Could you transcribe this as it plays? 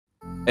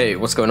Hey,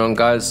 what's going on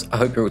guys? I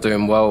hope you're all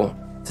doing well.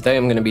 Today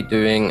I'm going to be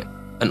doing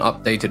an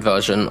updated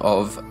version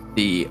of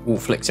the all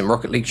flicks in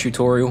Rocket League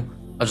tutorial.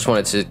 I just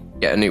wanted to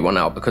get a new one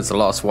out because the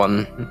last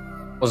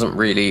one wasn't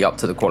really up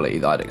to the quality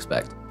that I'd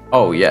expect.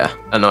 Oh yeah,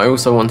 and I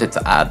also wanted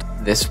to add,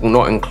 this will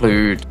not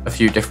include a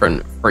few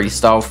different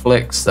freestyle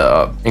flicks that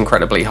are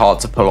incredibly hard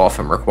to pull off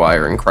and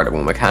require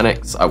incredible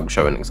mechanics. I will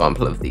show an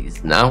example of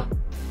these now.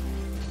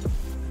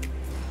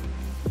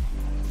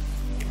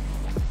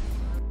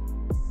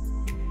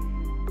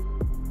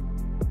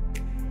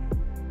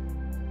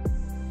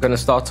 We're going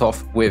to start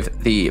off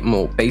with the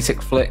more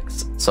basic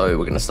flicks, so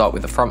we're going to start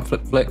with the front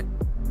flip flick.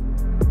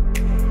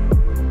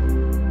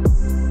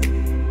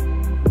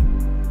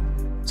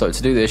 So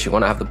to do this, you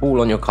want to have the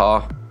ball on your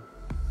car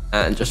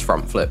and just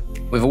front flip.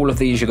 With all of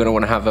these, you're going to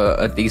want to have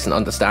a decent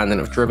understanding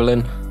of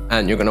dribbling,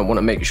 and you're going to want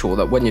to make sure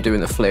that when you're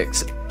doing the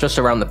flicks, just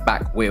around the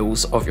back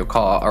wheels of your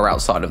car are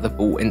outside of the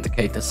ball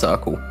indicator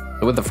circle.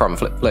 So with the front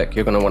flip flick,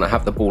 you're going to want to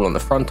have the ball on the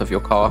front of your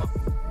car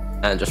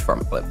and just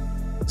front flip.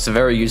 It's a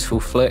very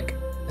useful flick,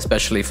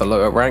 especially for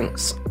lower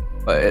ranks,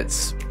 but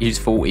it's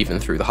useful even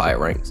through the higher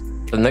ranks.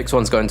 The next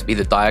one's going to be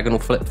the diagonal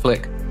flip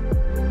flick.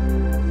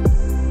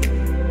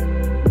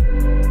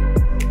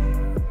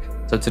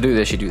 So to do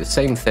this, you do the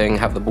same thing,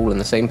 have the ball in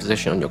the same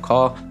position on your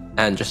car,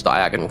 and just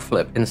diagonal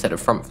flip instead of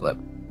front flip.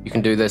 You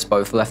can do this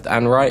both left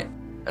and right,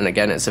 and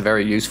again, it's a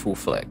very useful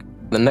flick.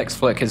 The next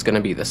flick is going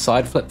to be the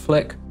side flip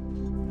flick.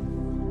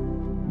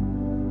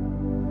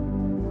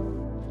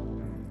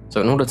 So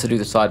in order to do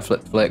the side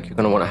flip flick, you're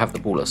going to want to have the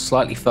ball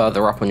slightly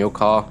further up on your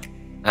car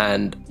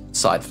and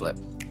side flip.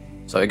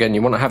 So again,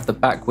 you want to have the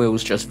back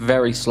wheels just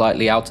very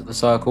slightly out of the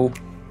circle,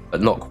 but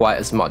not quite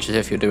as much as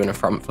if you're doing a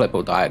front flip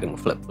or diagonal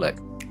flip flick.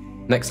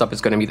 Next up is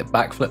going to be the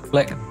back flip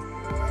flick.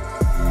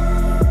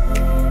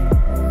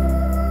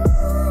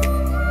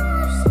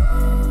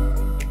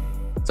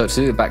 So to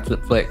do the back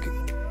flip flick,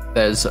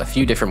 there's a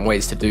few different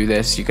ways to do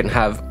this. You can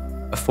have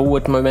a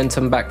forward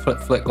momentum backflip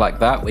flick like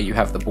that, where you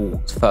have the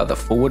ball further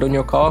forward on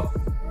your car.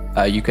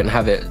 You can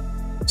have it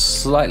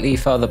slightly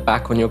further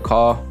back on your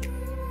car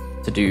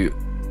to do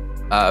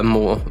a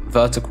more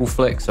vertical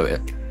flick, so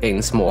it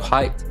gains more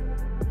height.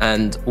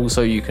 And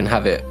also you can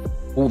have it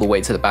all the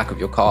way to the back of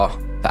your car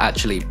to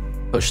actually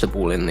push the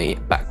ball in the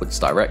backwards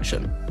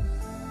direction.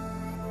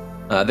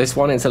 This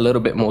one is a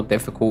little bit more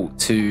difficult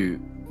to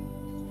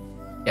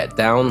get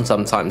down.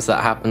 Sometimes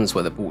that happens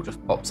where the ball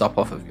just pops up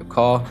off of your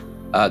car.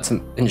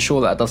 To ensure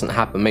that doesn't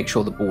happen, make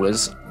sure the ball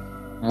is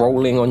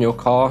rolling on your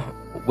car,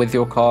 with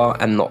your car,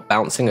 and not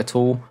bouncing at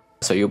all.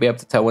 So you'll be able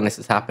to tell when this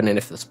is happening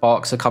if the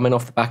sparks are coming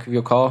off the back of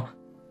your car.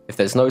 If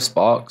there's no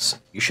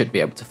sparks, you should be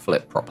able to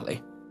flip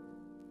properly.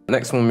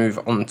 Next we'll move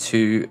on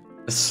to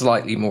the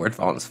slightly more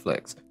advanced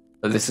flicks.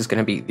 So this is going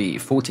to be the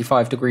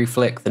 45-degree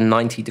flick, the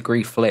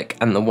 90-degree flick,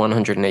 and the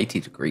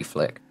 180-degree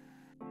flick.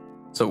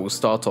 So we'll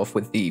start off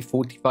with the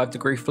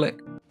 45-degree flick.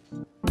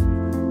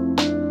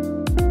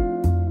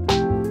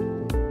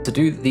 To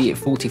do the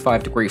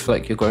 45-degree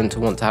flick, you're going to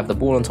want to have the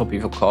ball on top of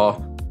your car.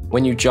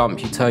 When you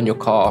jump, you turn your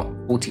car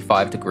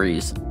 45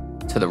 degrees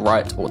to the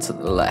right or to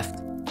the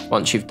left.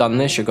 Once you've done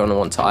this, you're going to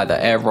want to either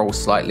air roll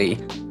slightly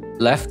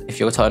left if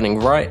you're turning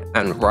right,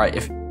 and right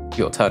if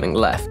you're turning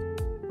left.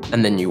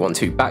 And then you want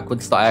to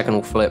backwards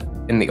diagonal flip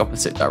in the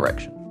opposite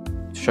direction.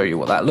 To show you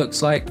what that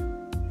looks like,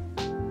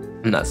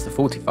 and that's the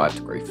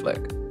 45-degree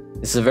flick.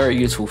 This is a very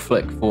useful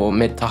flick for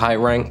mid to high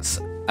ranks,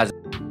 as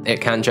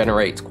it can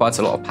generate quite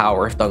a lot of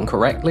power if done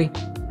correctly,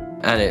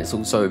 and it's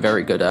also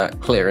very good at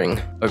clearing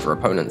over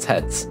opponents'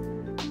 heads.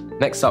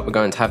 Next up, we're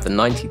going to have the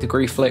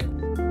 90-degree flick,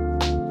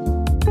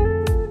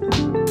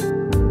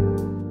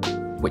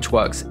 which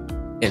works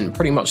in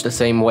pretty much the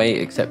same way,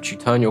 except you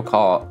turn your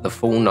car the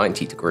full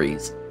 90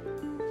 degrees.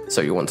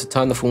 So you want to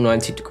turn the full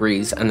 90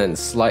 degrees and then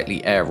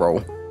slightly air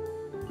roll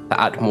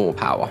to add more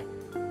power.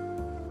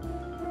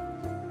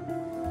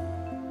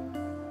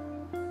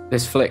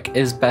 This flick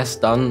is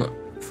best done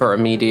for a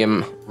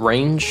medium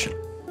range.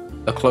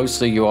 The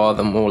closer you are,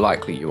 the more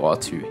likely you are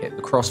to hit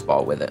the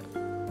crossbar with it.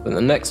 Then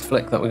the next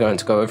flick that we're going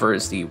to go over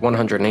is the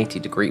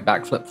 180-degree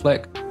backflip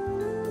flick.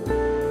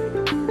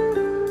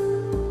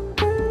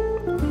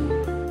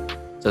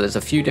 So there's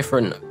a few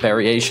different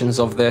variations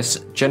of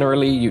this.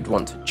 Generally, you'd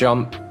want to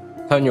jump,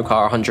 turn your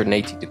car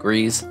 180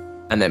 degrees,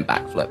 and then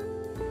backflip.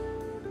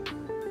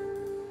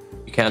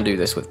 You can do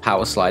this with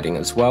power sliding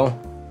as well,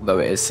 although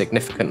it is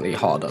significantly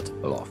harder to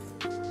pull off.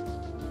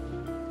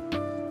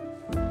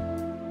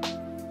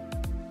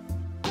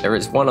 There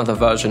is one other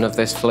version of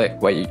this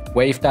flick where you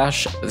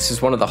wavedash. This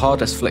is one of the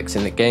hardest flicks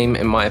in the game,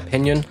 in my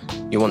opinion.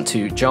 You want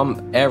to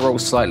jump, air roll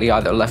slightly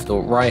either left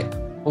or right,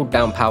 hold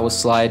down power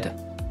slide,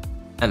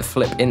 and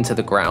flip into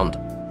the ground.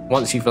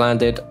 Once you've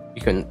landed,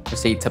 you can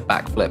proceed to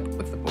backflip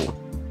with the ball.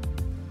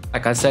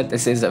 Like I said,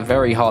 this is a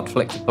very hard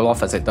flick to pull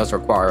off as it does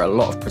require a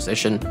lot of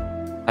precision.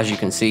 As you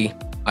can see,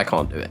 I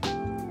can't do it.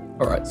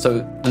 Alright, so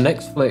the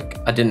next flick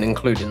I didn't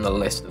include in the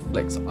list of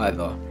flicks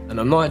either, and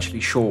I'm not actually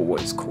sure what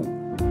it's called.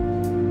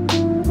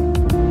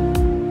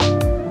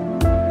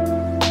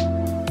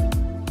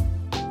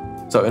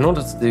 So in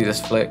order to do this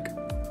flick,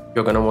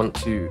 you're going to want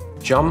to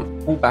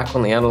jump, pull back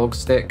on the analog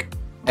stick,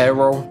 air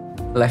roll,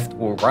 left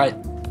or right,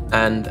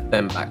 and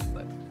then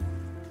backflip.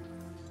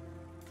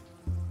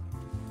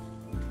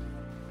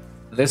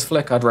 For this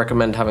flick, I'd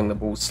recommend having the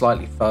ball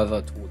slightly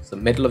further towards the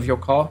middle of your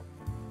car.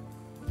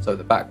 So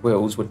the back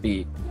wheels would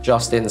be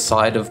just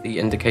inside of the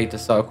indicator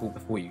circle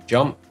before you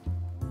jump.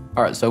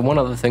 Alright, so one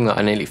other thing that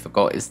I nearly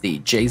forgot is the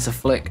JZR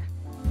Flick.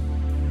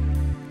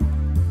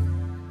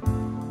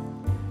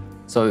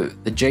 So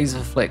the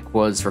JZR Flick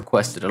was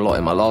requested a lot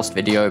in my last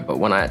video, but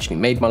when I actually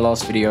made my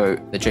last video,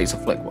 the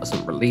JZR Flick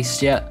wasn't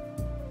released yet.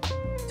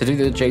 To do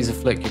the JZR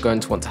Flick, you're going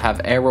to want to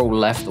have air roll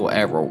left or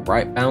air roll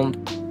right bound,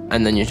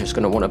 and then you're just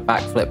going to want to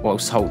backflip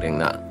whilst holding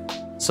that.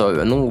 So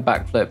a normal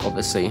backflip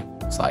obviously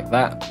looks like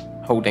that.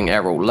 Holding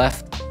air roll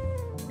left,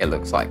 it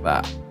looks like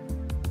that.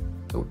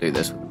 So we'll do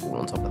this with the ball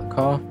on top of the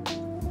car.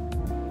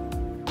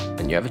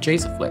 And you have a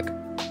JZR Flick.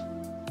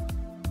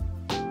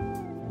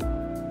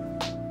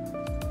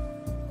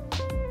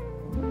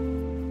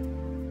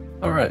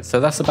 Alright, so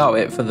that's about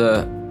it for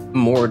the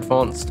more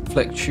advanced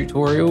flick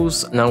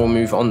tutorials. Now we'll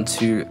move on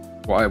to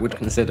what I would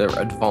consider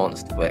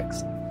advanced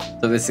flicks.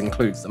 So this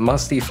includes the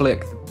Musty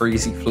flick, the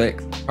Breezy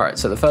flick. Alright,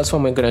 so the first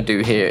one we're going to do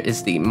here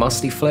is the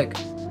Musty flick.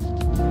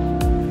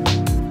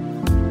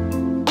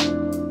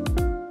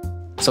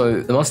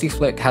 So the Musty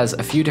flick has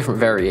a few different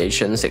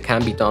variations. It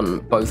can be done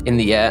both in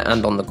the air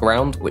and on the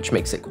ground, which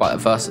makes it quite a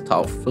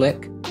versatile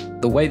flick.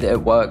 The way that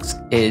it works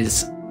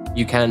is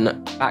you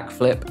can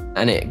backflip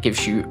and it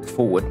gives you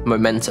forward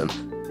momentum.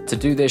 To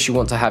do this, you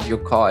want to have your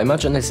car,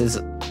 imagine this is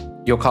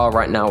your car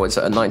right now is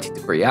at a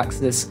 90-degree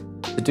axis.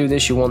 To do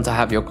this, you want to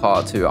have your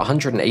car to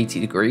 180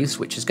 degrees,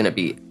 which is going to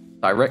be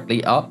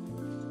directly up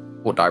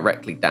or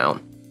directly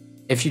down.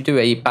 If you do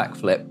a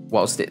backflip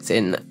whilst it's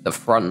in the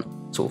front,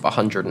 sort of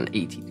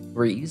 180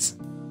 degrees,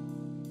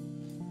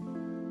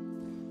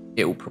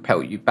 it will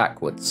propel you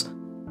backwards.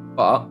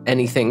 But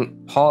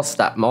anything past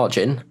that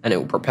margin and it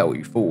will propel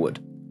you forward.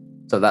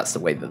 So that's the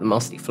way that the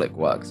Musty flick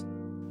works.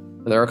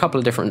 There are a couple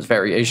of different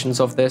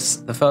variations of this.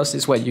 The first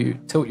is where you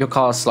tilt your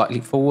car slightly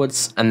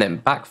forwards and then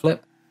backflip,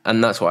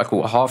 and that's what I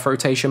call a half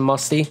rotation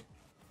Musty.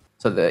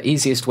 So the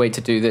easiest way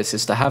to do this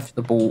is to have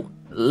the ball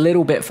a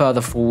little bit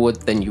further forward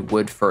than you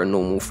would for a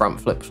normal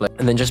front flip flick,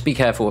 and then just be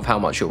careful of how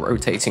much you're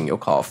rotating your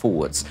car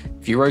forwards.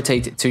 If you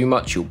rotate it too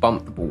much, you'll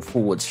bump the ball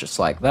forwards just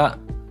like that,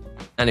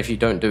 and if you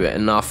don't do it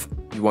enough,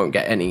 you won't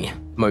get any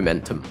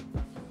momentum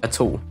at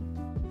all.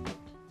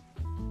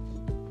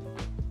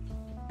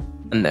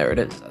 And there it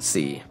is, that's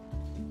the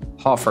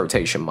half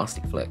rotation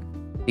Musty flick.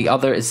 The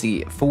other is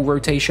the full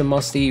rotation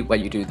Musty, where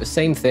you do the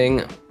same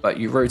thing, but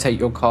you rotate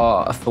your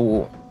car a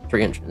full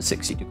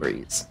 360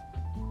 degrees.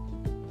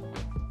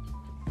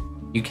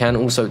 You can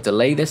also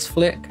delay this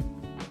flick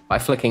by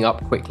flicking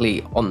up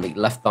quickly on the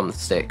left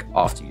thumbstick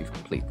after you've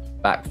completed the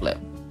backflip.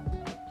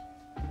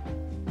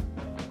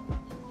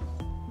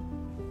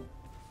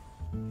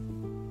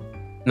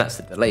 And that's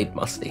the delayed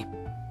Musty.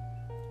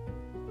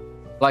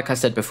 Like I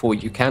said before,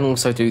 you can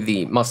also do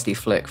the Musty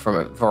flick from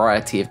a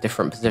variety of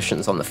different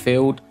positions on the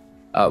field.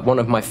 One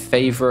of my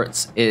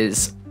favorites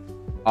is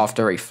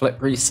after a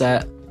flip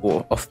reset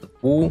or off the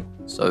ball.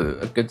 So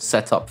a good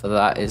setup for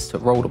that is to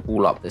roll the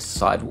ball up this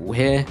side wall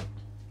here,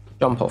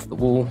 jump off the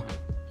wall,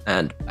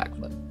 and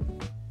backflip.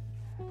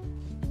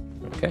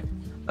 Okay.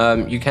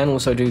 You can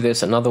also do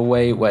this another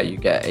way where you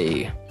get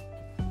a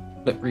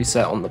flip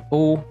reset on the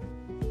ball.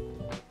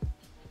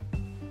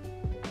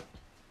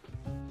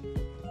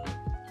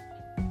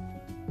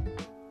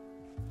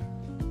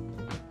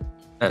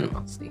 And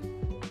Musty.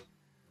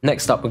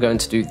 Next up, we're going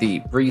to do the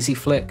Breezy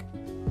flick.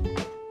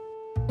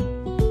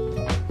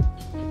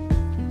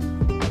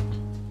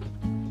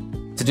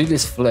 To do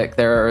this flick,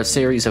 there are a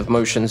series of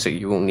motions that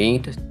you will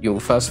need.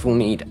 You'll first of all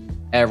need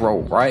air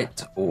roll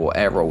right or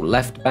air roll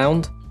left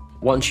bound.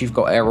 Once you've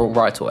got air roll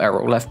right or air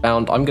roll left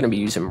bound, I'm going to be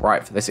using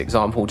right for this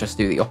example, just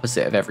do the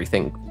opposite of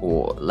everything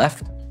for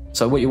left.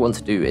 So what you want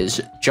to do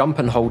is jump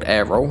and hold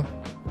air roll,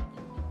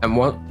 and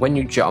when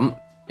you jump,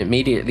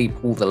 immediately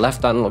pull the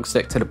left analog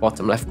stick to the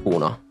bottom left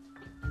corner.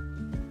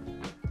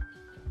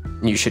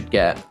 And you should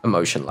get a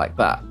motion like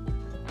that.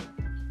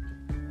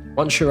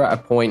 Once you're at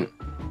a point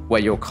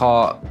where your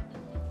car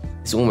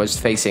is almost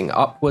facing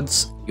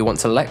upwards, you want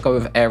to let go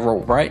of air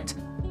roll right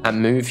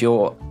and move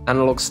your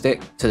analog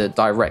stick to the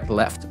direct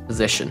left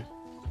position.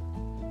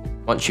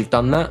 Once you've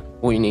done that,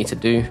 all you need to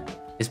do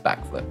is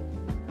backflip.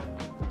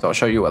 So I'll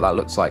show you what that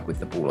looks like with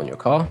the ball on your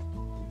car.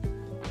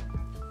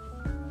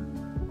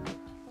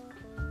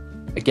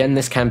 Again,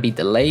 this can be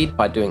delayed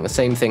by doing the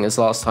same thing as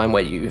last time,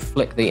 where you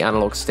flick the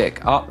analog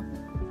stick up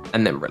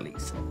and then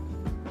release it.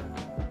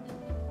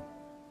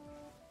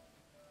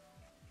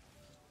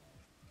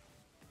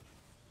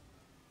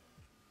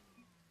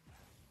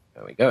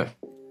 There we go.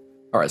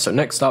 Alright, so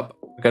next up,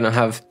 we're going to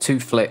have two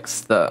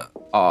flicks that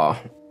are...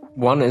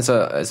 One is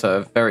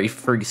a very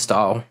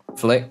freestyle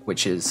flick,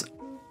 which is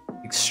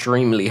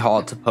extremely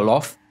hard to pull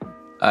off.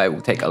 It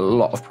will take a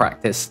lot of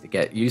practice to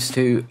get used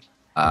to.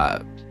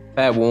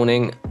 Fair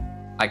warning,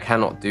 I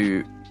cannot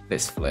do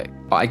this flick,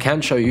 but I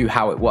can show you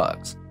how it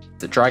works.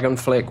 The dragon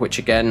flick, which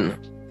again,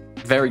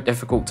 very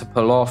difficult to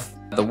pull off.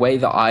 The way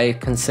that I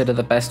consider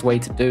the best way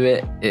to do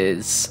it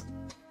is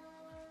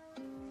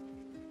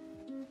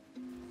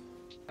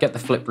get the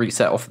flip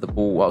reset off of the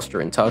ball whilst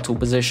you're in turtle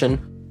position,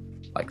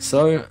 like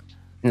so.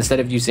 Instead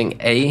of using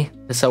A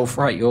to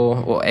self-right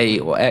or A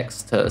or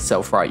X to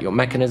self-right your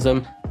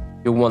mechanism,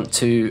 you'll want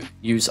to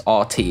use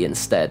RT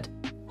instead,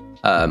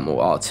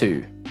 or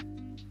R2.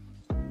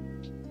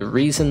 The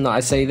reason that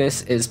I say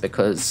this is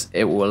because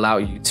it will allow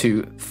you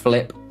to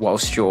flip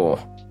whilst you're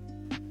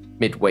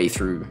midway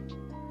through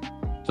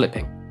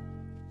flipping,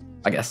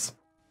 I guess.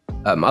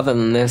 Other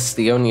than this,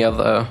 the only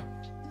other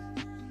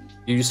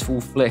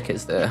useful flick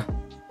is the,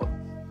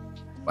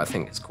 I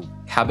think it's called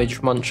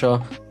Cabbage Moncher,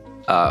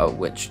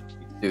 which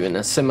you do in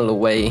a similar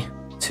way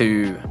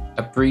to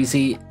a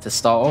Breezi to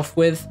start off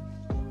with.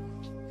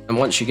 And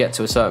once you get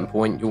to a certain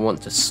point, you'll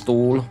want to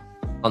stall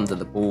under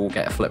the ball,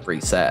 get a flip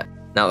reset.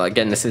 Now,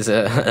 again, this is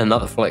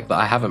another flick that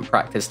I haven't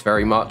practiced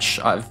very much.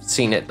 I've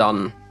seen it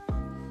done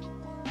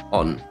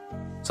on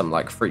some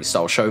like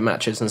freestyle show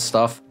matches and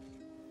stuff.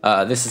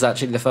 This is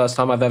actually the first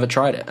time I've ever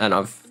tried it, and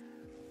I've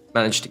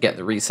managed to get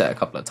the reset a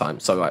couple of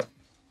times. So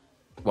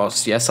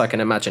whilst yes, I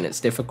can imagine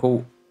it's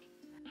difficult,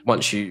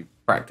 once you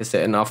practice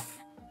it enough,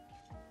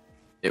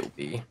 it will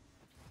be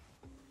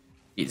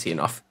easy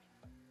enough.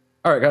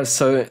 Alright guys,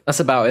 so that's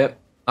about it.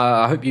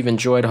 I hope you've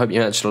enjoyed, I hope you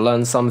managed to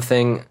learn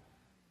something,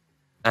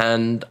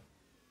 and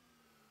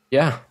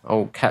yeah,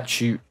 I'll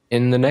catch you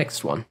in the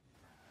next one.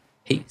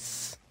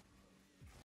 Peace.